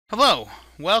Hello,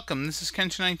 welcome. This is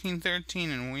Kenshin1913,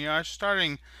 and we are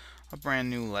starting a brand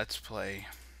new Let's Play.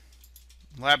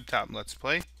 Laptop Let's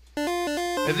Play.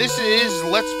 This is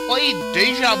Let's Play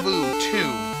Deja Vu 2.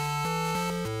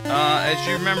 As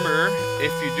you remember,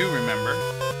 if you do remember,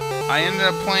 I ended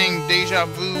up playing Deja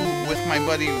Vu with my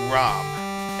buddy Rob.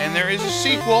 And there is a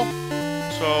sequel,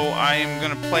 so I am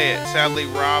going to play it. Sadly,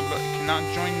 Rob cannot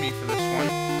join me for this one.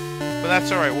 But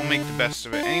that's alright, we'll make the best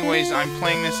of it. Anyways, I'm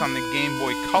playing this on the Game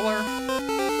Boy Color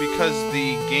because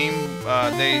the game,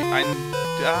 I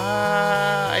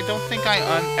don't think I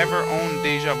ever owned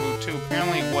Deja Vu 2.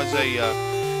 Apparently it was a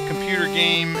computer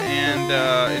game and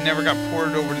it never got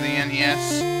ported over to the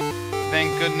NES.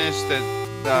 Thank goodness that,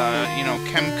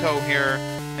 Chemco here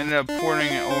ended up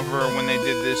porting it over when they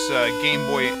did this Game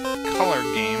Boy Color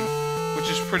game, which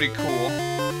is pretty cool.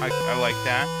 I like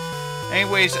that.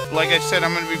 Anyways, like I said,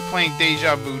 I'm going to be playing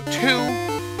Deja Vu 2.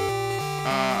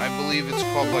 I believe it's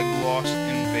called, like, Lost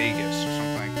in Vegas or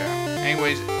something like that.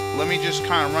 Anyways, let me just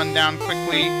kind of run down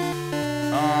quickly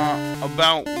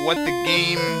about what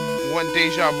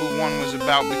Deja Vu 1 was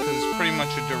about, because it's pretty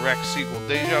much a direct sequel.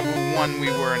 Deja Vu 1, we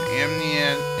were an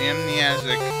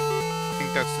amnesic, I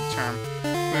think that's the term.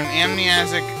 We were an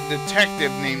amnesic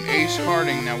detective named Ace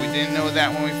Harding. Now, we didn't know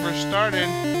that when we first started.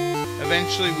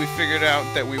 Eventually, we figured out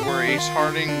that we were Ace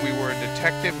Harding, we were a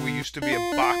detective, we used to be a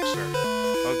boxer,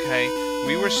 okay?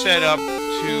 We were set up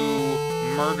to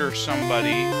murder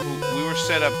somebody. We were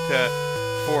set up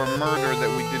for a murder that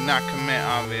we did not commit,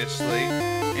 obviously.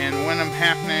 And what ended up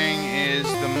happening is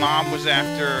the mob was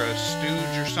after a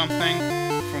stooge or something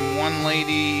from one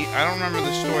lady. I don't remember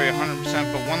the story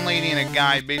 100%, but one lady and a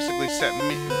guy basically set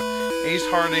Ace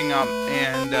Harding up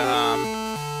and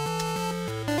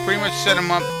pretty much set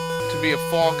him up to be a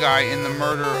fall guy in the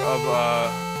murder of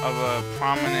a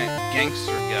prominent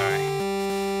gangster guy.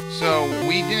 So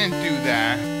we didn't do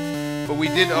that, but we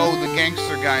did owe the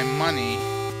gangster guy money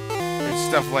and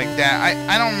stuff like that.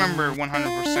 I don't remember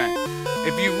 100%.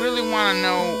 If you really want to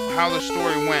know how the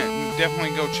story went,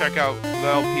 definitely go check out the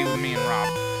LP with me and Rob.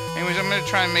 Anyways, I'm going to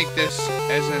try and make this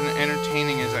as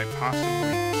entertaining as I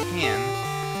possibly can,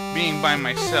 being by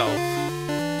myself.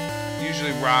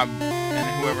 Usually Rob and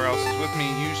whoever else is with me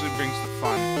usually brings the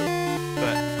fun.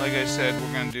 But, like I said,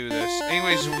 we're going to do this.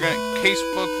 Anyways,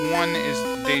 Casebook 1 is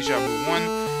Deja Vu 1.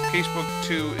 Casebook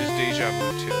 2 is Deja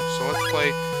Vu 2. So let's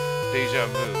play Deja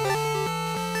Vu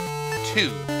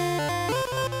 2.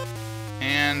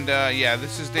 And, yeah,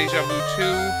 this is Deja Vu 2.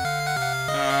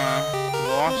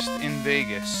 Lost in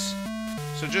Vegas.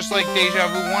 So just like Deja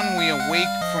Vu 1, we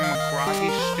awake from a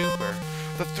groggy stupor.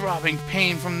 The throbbing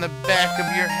pain from the back of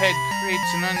your head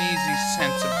creates an uneasy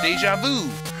sense of deja vu.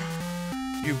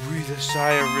 You breathe a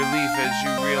sigh of relief as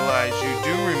you realize you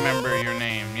do remember your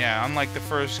name. Yeah, unlike the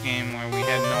first game where we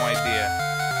had no idea.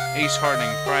 Ace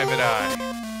Harding, Private Eye.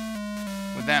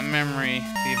 With that memory,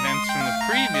 the events from the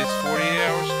previous 48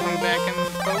 hours come back into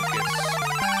focus.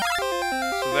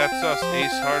 So that's us,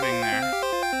 Ace Harding there.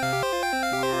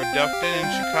 We were abducted in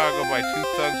Chicago by two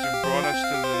thugs who brought us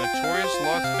to the notorious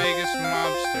Las Vegas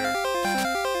Mobster,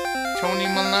 Tony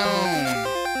Malone.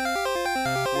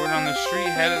 Word on the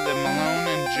street had it that Malone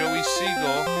and Joey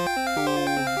Siegel,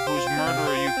 whose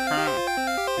murderer you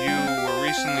were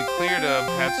recently cleared of,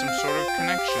 had some sort of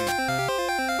connection.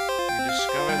 You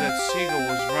discovered that Siegel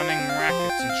was running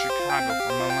rackets in Chicago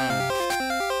for Malone.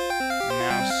 And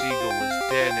now Siegel was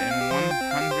dead, and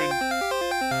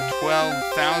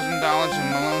 $112,000 of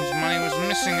Malone's money was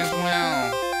missing as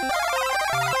well.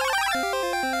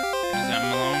 Is that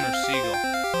Malone or Siegel?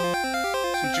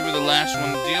 Since you were the last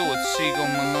one to deal with Siegel,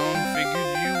 Malone figured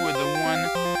you were the one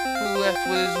who left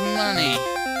with his money.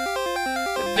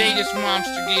 The Vegas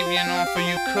Mobster gave you an offer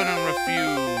you couldn't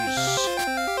refuse.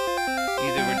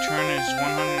 Either return his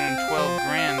 $112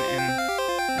 grand in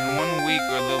 1 week,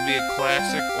 or there'll be a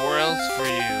classic or else for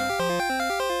you.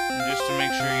 And just to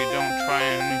make sure you don't try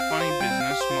any funny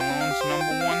business, Malone's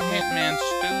 #1 hitman,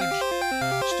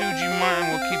 Stoogie Martin,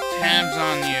 will keep tabs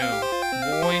on you.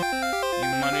 Boy, you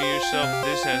mutter yourself,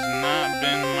 this has not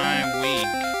been my week.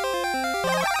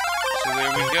 So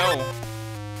there we go.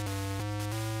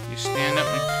 You stand up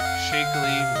and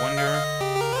shakily wonder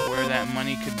where that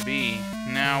money could be.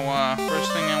 Now,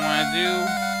 first thing I want to do,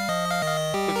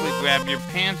 quickly grab your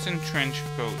pants and trench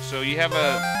coat. So you have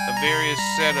a various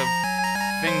set of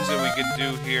things that we could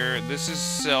do here. This is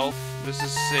self, this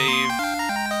is save.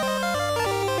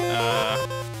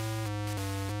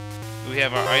 We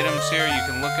have our items here. You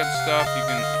can look at stuff, you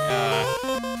can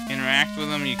interact with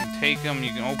them, you can take them,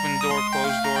 you can open door,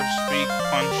 close door, speak,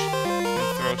 punch,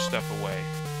 and throw stuff away.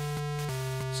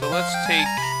 So let's take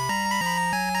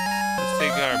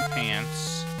our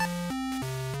pants.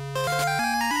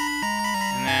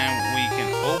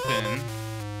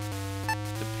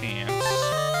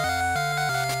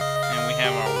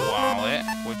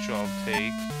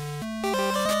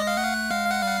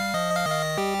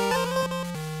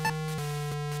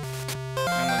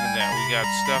 got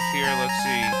stuff here. Let's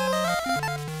see.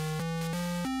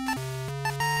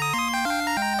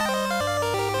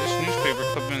 This newspaper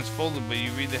clipping is folded, but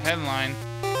you read the headline.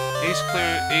 Ace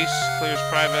clears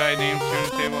private eye name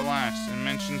turntable at last, and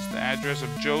mentions the address of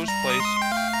Joe's place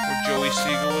where Joey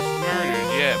Siegel was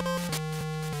murdered. Yep.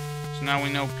 So now we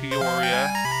know Peoria.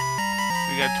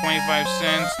 We got 25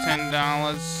 cents, $10.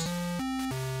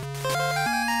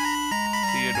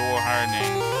 Theodore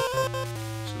Harding.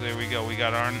 So there we go. We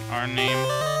got our name.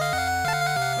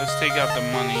 Let's take out the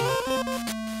money.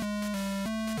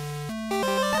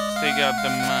 Let's take out the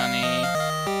money.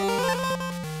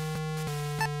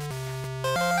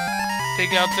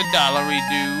 Take out the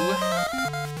dollary-doo.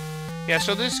 Yeah,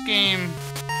 so this game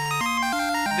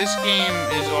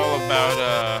is all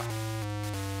about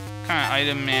kind of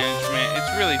item management.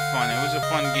 It's really fun. It was a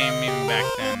fun game even back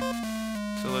then.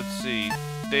 So let's see.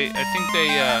 I think they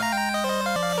yeah,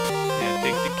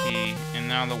 take the key, and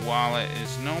now the wallet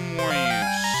is no more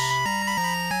use.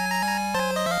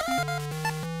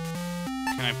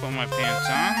 Can I put my pants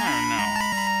on or no?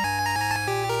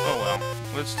 Oh well.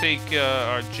 Let's take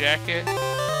our jacket,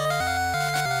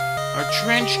 our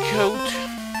trench coat.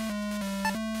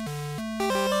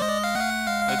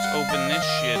 Let's open this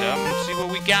shit up and see what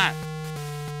we got.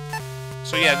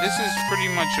 So yeah, this is pretty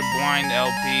much a blind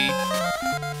LP.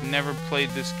 Never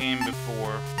played this game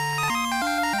before.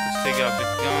 Let's take out the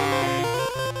gum.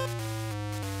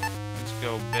 Let's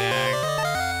go back.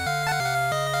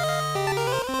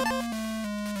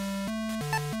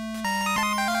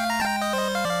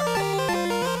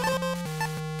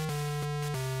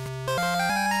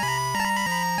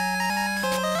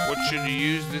 What should you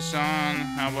use this on?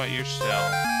 How about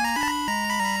yourself?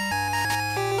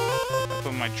 I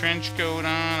put my trench coat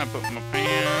on. I put my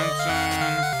pants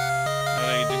on.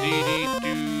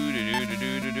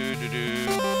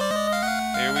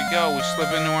 There we go. We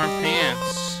slip into our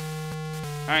pants.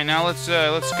 All right, now let's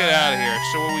get out of here.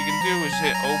 So what we can do is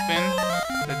hit open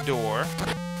the door,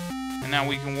 and now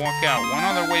we can walk out. One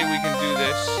other way we can do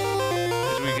this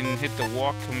is we can hit the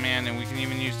walk command, and we can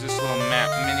even use this little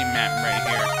mini map right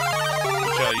here,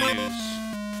 which I'll use.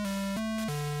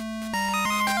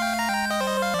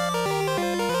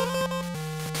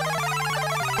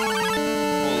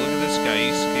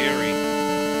 He's scary.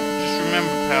 Just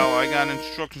remember, pal, I got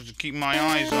instructions to keep my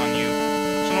eyes on you,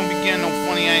 so don't be getting no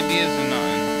funny ideas or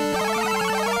nothing.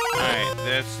 Alright,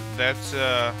 that's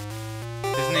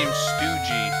his name's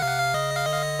Stoogie.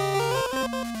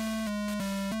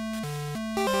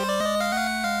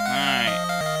 Alright.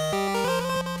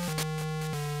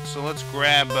 So let's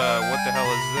grab, what the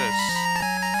hell is this?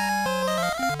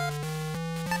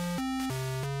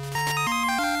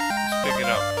 Let's pick it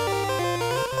up.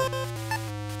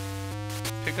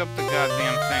 Pick up the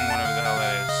goddamn thing, whatever the hell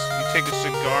that is. You take a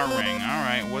cigar ring.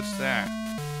 Alright, what's that?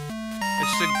 A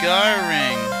cigar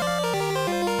ring.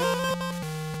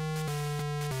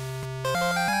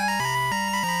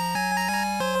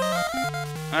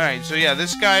 Alright, so yeah,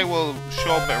 this guy will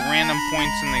show up at random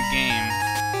points in the game.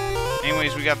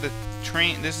 Anyways, we got the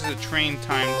train. This is a train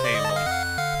timetable.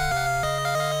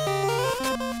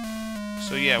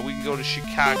 So yeah, we can go to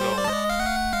Chicago.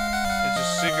 It's a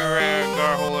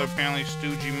cigar holder. Apparently,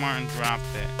 Stoogie Martin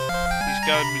dropped it. He's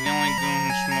got to be the only goon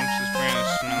who smokes this brand of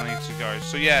smelly cigars.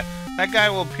 So yeah, that guy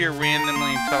will appear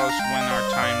randomly and tell us when our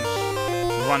time's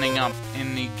running up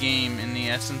in the game. In the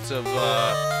essence of,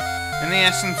 like,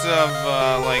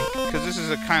 because this is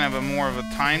a kind of a more of a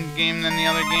timed game than the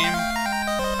other game.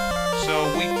 So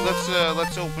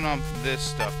let's open up this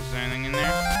stuff. Is there anything in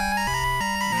there?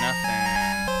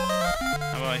 Nothing.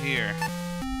 How about here?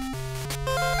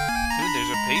 Dude,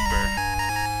 there's a paper.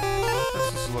 Let's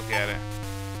just look at it.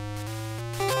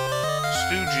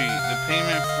 Stoogie, the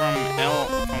payment from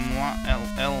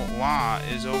La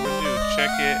is overdue.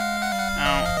 Check it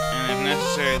out, and if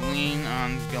necessary, lean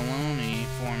on Galoni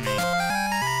for me.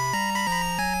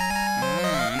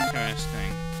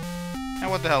 Interesting. Now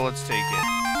what the hell? Let's take it.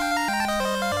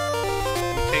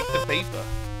 We take the paper.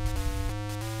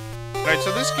 Alright,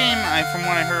 so this game, from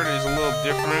what I heard, is a little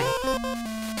different.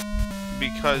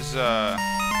 Because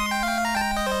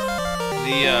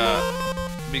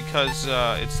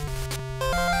it's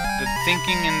the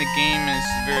thinking in the game is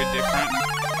very different.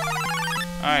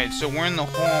 Alright, so we're in the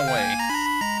hallway.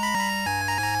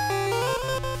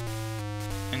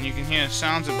 And you can hear the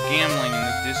sounds of gambling in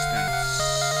the distance.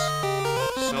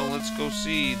 So let's go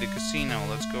see the casino.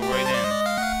 Let's go right in.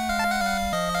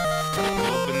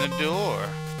 Open the door.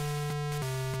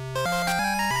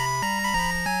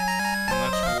 And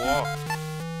let's walk.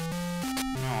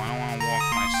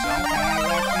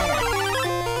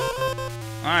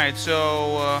 Alright,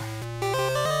 so,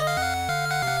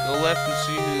 Go left and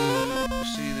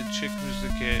see the chick who's the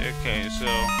kid. Okay, so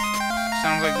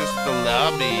sounds like this is the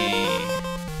lobby.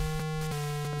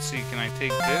 Let's see, can I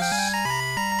take this?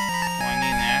 Do I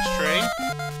need an ashtray?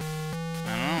 I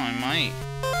don't know, I might.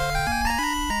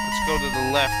 Let's go to the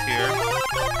left here.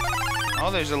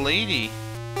 Oh, there's a lady.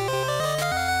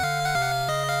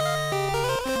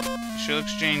 She'll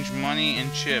exchange money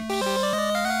and chips.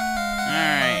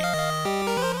 Alright.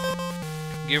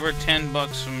 Give her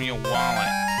 $10 from your wallet.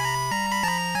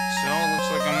 So, looks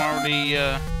like I'm already,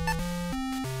 I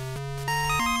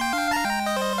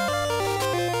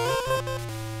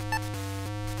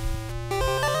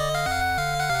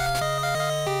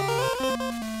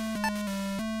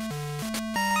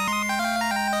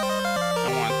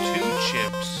want 2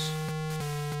 chips.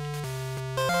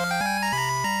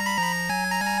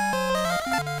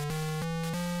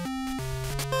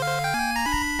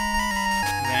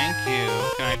 Thank you.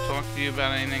 Can I talk to you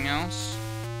about anything else?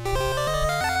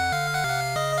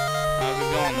 How's it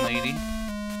going, lady?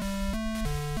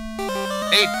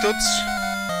 Hey, Toots!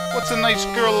 What's a nice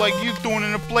girl like you doing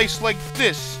in a place like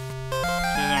this?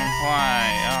 She doesn't reply.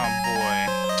 Oh, boy.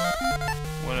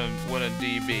 What a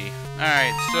DB.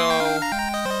 Alright, so...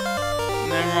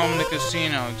 then roam the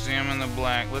casino. Examine the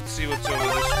black. Let's see what's over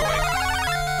this way.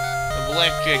 The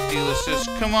blackjack dealer says,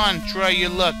 come on, try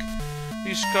your luck.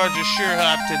 These cards are sure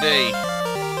hot today.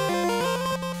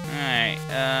 Alright,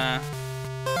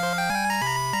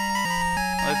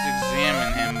 let's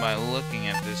examine him by looking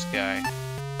at this guy.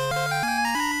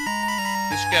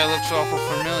 This guy looks awful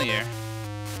familiar.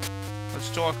 Let's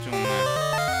talk to him then.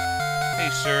 Hey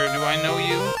sir, do I know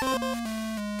you?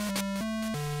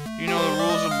 Do you know the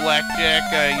rules of blackjack?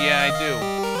 Yeah, I do.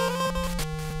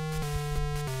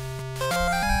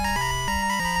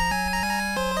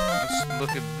 Let's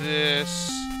look at this.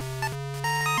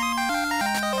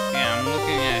 Yeah, I'm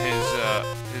looking at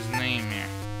his name here.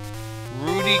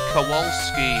 Rudy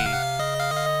Kowalski.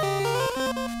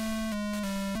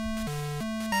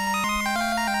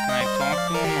 Can I talk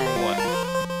to him or what?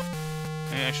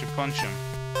 Maybe I should punch him.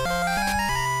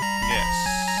 Yes.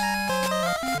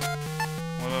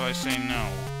 What if I say no?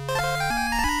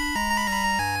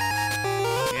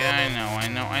 Yeah, I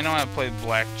know how to play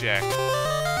blackjack.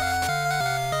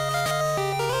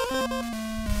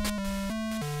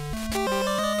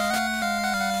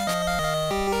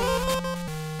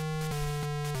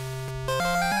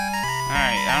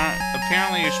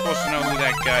 Apparently you're supposed to know who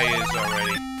that guy is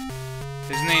already.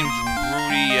 His name's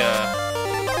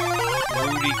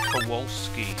Rudy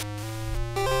Kowalski.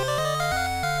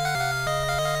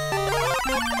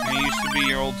 And he used to be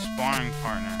your old sparring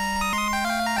partner.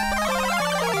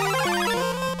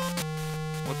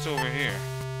 What's over here?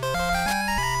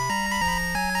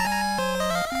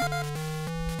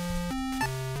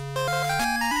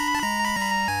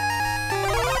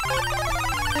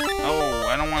 Oh,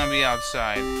 I don't want to be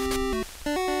outside.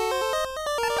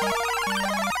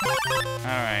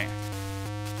 Alright.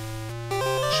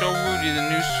 Show Rudy the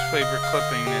newspaper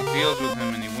clipping that deals with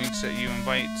him and he winks at you,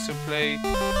 invites to play.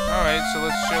 Alright, so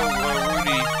let's show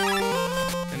Rudy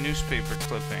the newspaper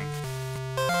clipping.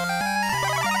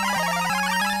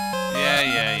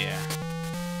 Yeah.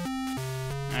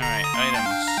 Alright,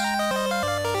 items.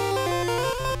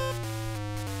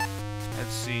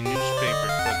 Let's see, newspaper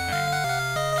clipping.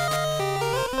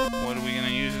 What are we gonna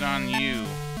use it on? You.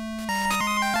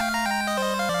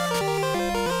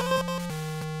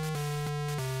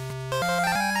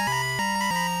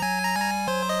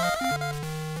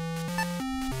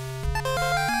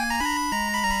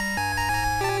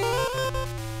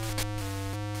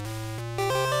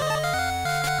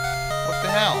 What the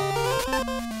hell?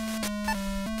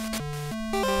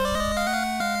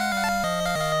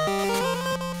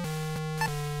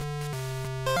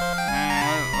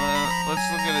 Let's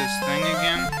look at his thing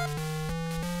again.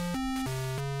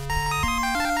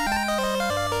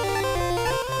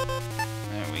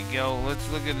 There we go. Let's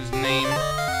look at his name.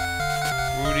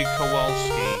 Rudy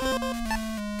Kowalski.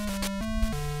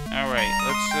 Alright,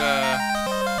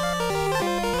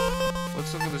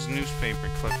 let's look at this newspaper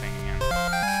clipping again.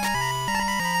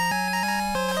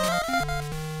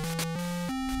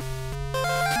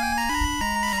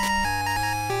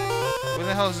 Where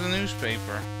the hell is the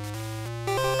newspaper?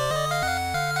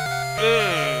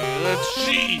 Let's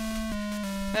see.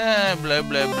 Blah,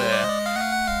 blah, blah.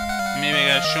 Maybe I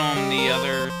gotta show him the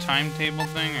other timetable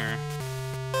thing, or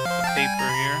the paper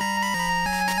here.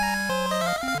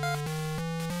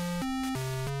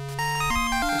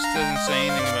 This doesn't say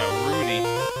anything about Rudy.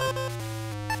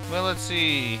 Well, let's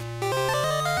see.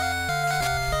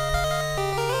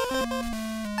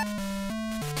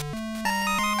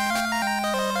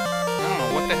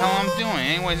 hell I'm doing.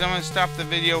 Anyways, I'm going to stop the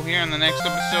video here. In the next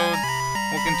episode,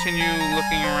 we'll continue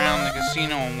looking around the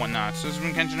casino and whatnot. So this has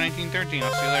been Kenshin1913.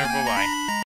 I'll see you later. Bye-bye.